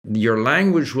your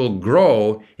language will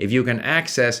grow if you can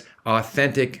access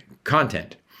authentic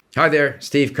content. Hi there,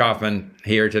 Steve Kaufmann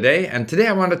here today, and today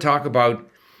I want to talk about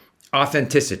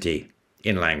authenticity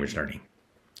in language learning.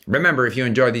 Remember, if you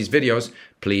enjoy these videos,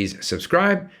 please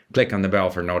subscribe, click on the bell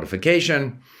for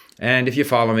notification, and if you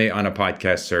follow me on a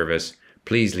podcast service,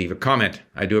 please leave a comment.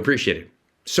 I do appreciate it.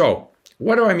 So,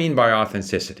 what do I mean by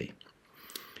authenticity?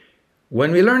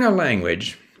 When we learn a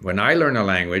language, when I learn a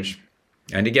language,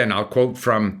 and again, I'll quote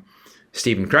from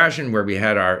Stephen Krashen, where we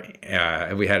had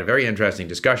a very interesting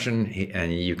discussion,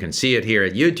 and you can see it here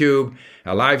at YouTube,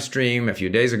 a live stream a few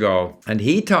days ago, and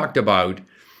he talked about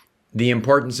the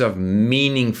importance of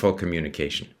meaningful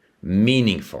communication.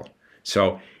 Meaningful.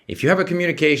 So if you have a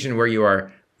communication where you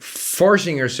are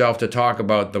forcing yourself to talk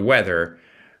about the weather,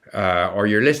 or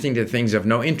you're listening to things of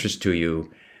no interest to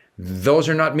you, those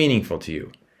are not meaningful to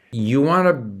you. You want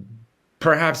to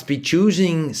perhaps be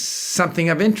choosing something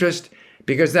of interest,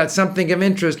 because that something of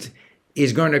interest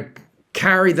is going to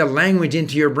carry the language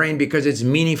into your brain because it's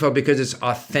meaningful, because it's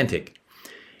authentic.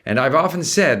 And I've often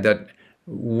said that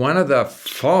one of the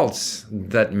faults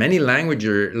that many language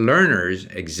learners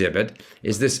exhibit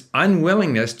is this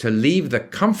unwillingness to leave the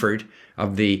comfort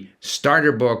of the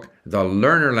starter book, the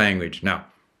learner language. Now,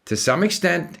 to some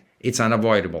extent, it's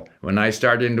unavoidable. When I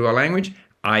start into a language,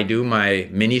 I do my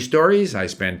mini stories. I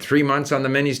spend 3 months on the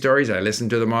mini stories. I listen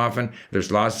to them often.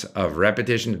 There's lots of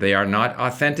repetition. They are not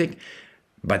authentic,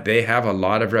 but they have a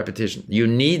lot of repetition. You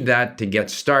need that to get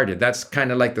started. That's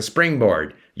kind of like the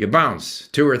springboard. You bounce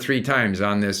 2 or 3 times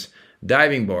on this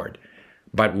diving board.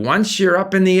 But once you're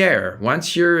up in the air,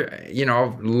 once you're,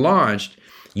 launched,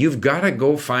 you've got to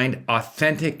go find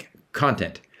authentic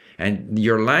content. And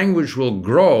your language will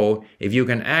grow if you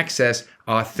can access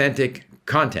authentic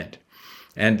content.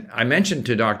 And I mentioned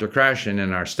to Dr. Krashen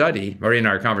in our study, or in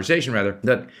our conversation rather,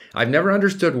 that I've never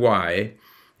understood why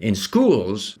in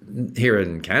schools, here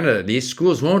in Canada, these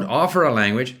schools won't offer a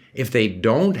language if they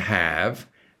don't have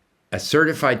a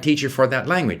certified teacher for that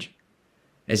language.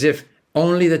 As if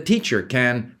only the teacher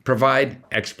can provide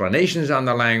explanations on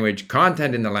the language,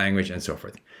 content in the language, and so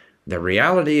forth. The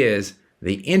reality is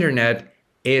the internet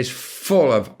is full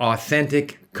of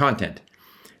authentic content.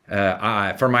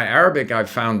 For my Arabic, I've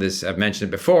found this, I've mentioned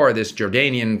it before, this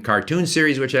Jordanian cartoon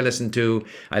series, which I listen to.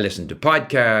 I listen to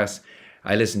podcasts.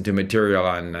 I listen to material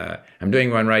on, I'm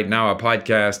doing one right now, a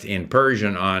podcast in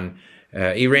Persian on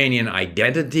Iranian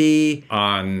identity,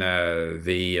 on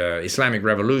the Islamic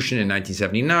Revolution in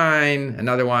 1979,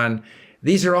 another one.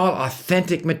 These are all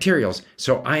authentic materials.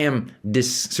 So I am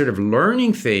sort of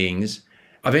learning things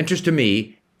of interest to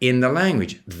me in the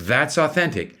language. That's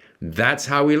authentic. That's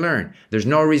how we learn. There's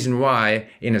no reason why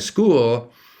in a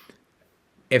school,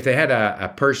 if they had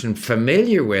a person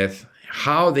familiar with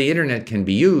how the internet can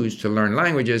be used to learn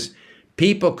languages,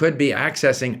 people could be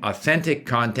accessing authentic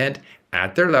content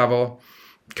at their level,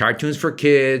 cartoons for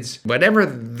kids, whatever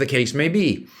the case may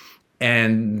be.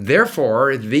 And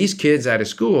therefore, these kids at a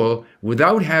school,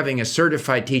 without having a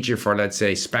certified teacher for, let's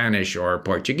say, Spanish or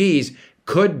Portuguese,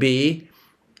 could be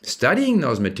studying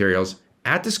those materials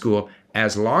at the school,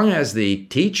 as long as the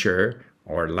teacher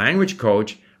or language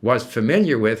coach was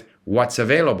familiar with what's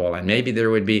available. And maybe there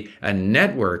would be a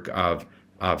network of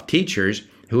teachers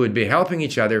who would be helping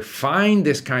each other find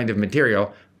this kind of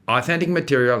material, authentic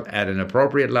material at an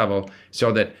appropriate level,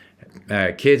 so that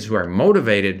kids who are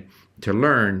motivated to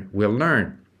learn will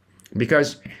learn.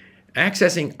 Because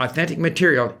accessing authentic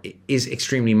material is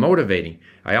extremely motivating.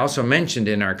 I also mentioned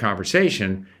in our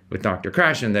conversation with Dr.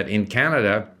 Krashen that in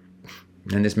Canada,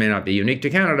 and this may not be unique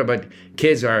to Canada, but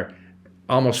kids are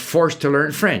almost forced to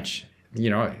learn French.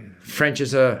 French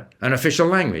is an official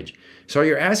language. So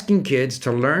you're asking kids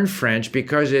to learn French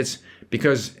because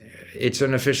it's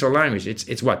an official language.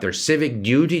 It's what, their civic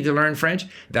duty to learn French?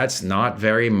 That's not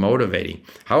very motivating.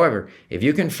 However, if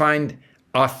you can find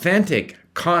authentic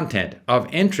content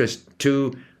of interest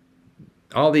to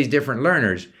all these different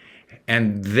learners,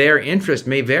 and their interest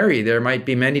may vary. There might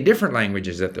be many different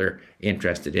languages that they're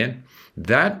interested in.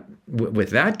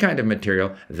 With that kind of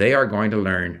material, they are going to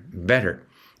learn better.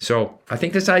 So I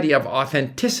think this idea of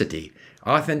authenticity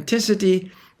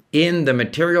in the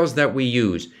materials that we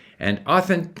use, and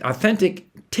authentic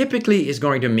typically is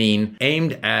going to mean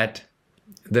aimed at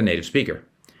the native speaker.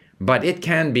 But it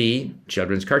can be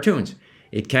children's cartoons.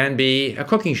 It can be a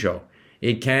cooking show.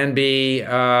 It can be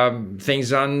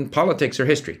things on politics or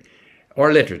history,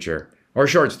 or literature, or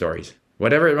short stories,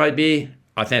 whatever it might be,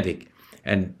 authentic.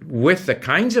 And with the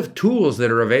kinds of tools that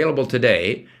are available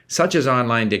today, such as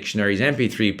online dictionaries,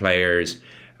 MP3 players,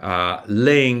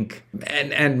 Link,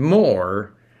 and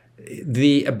more,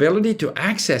 the ability to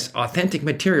access authentic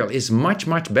material is much,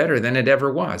 much better than it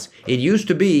ever was. It used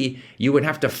to be you would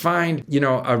have to find,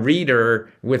 a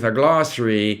reader with a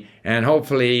glossary and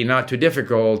hopefully not too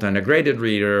difficult and a graded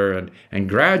reader and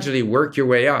gradually work your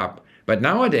way up. But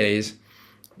nowadays,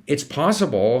 it's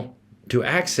possible to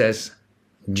access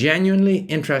genuinely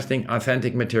interesting,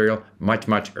 authentic material much,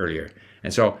 much earlier.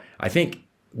 And so I think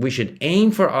we should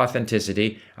aim for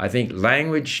authenticity. I think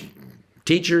language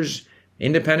teachers,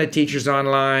 independent teachers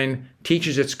online,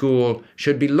 teachers at school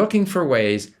should be looking for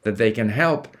ways that they can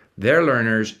help their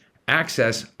learners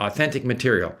access authentic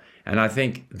material. And I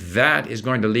think that is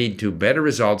going to lead to better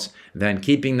results than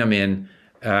keeping them in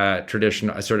a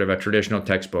traditional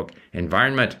textbook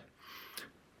environment.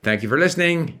 Thank you for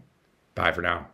listening. Bye for now.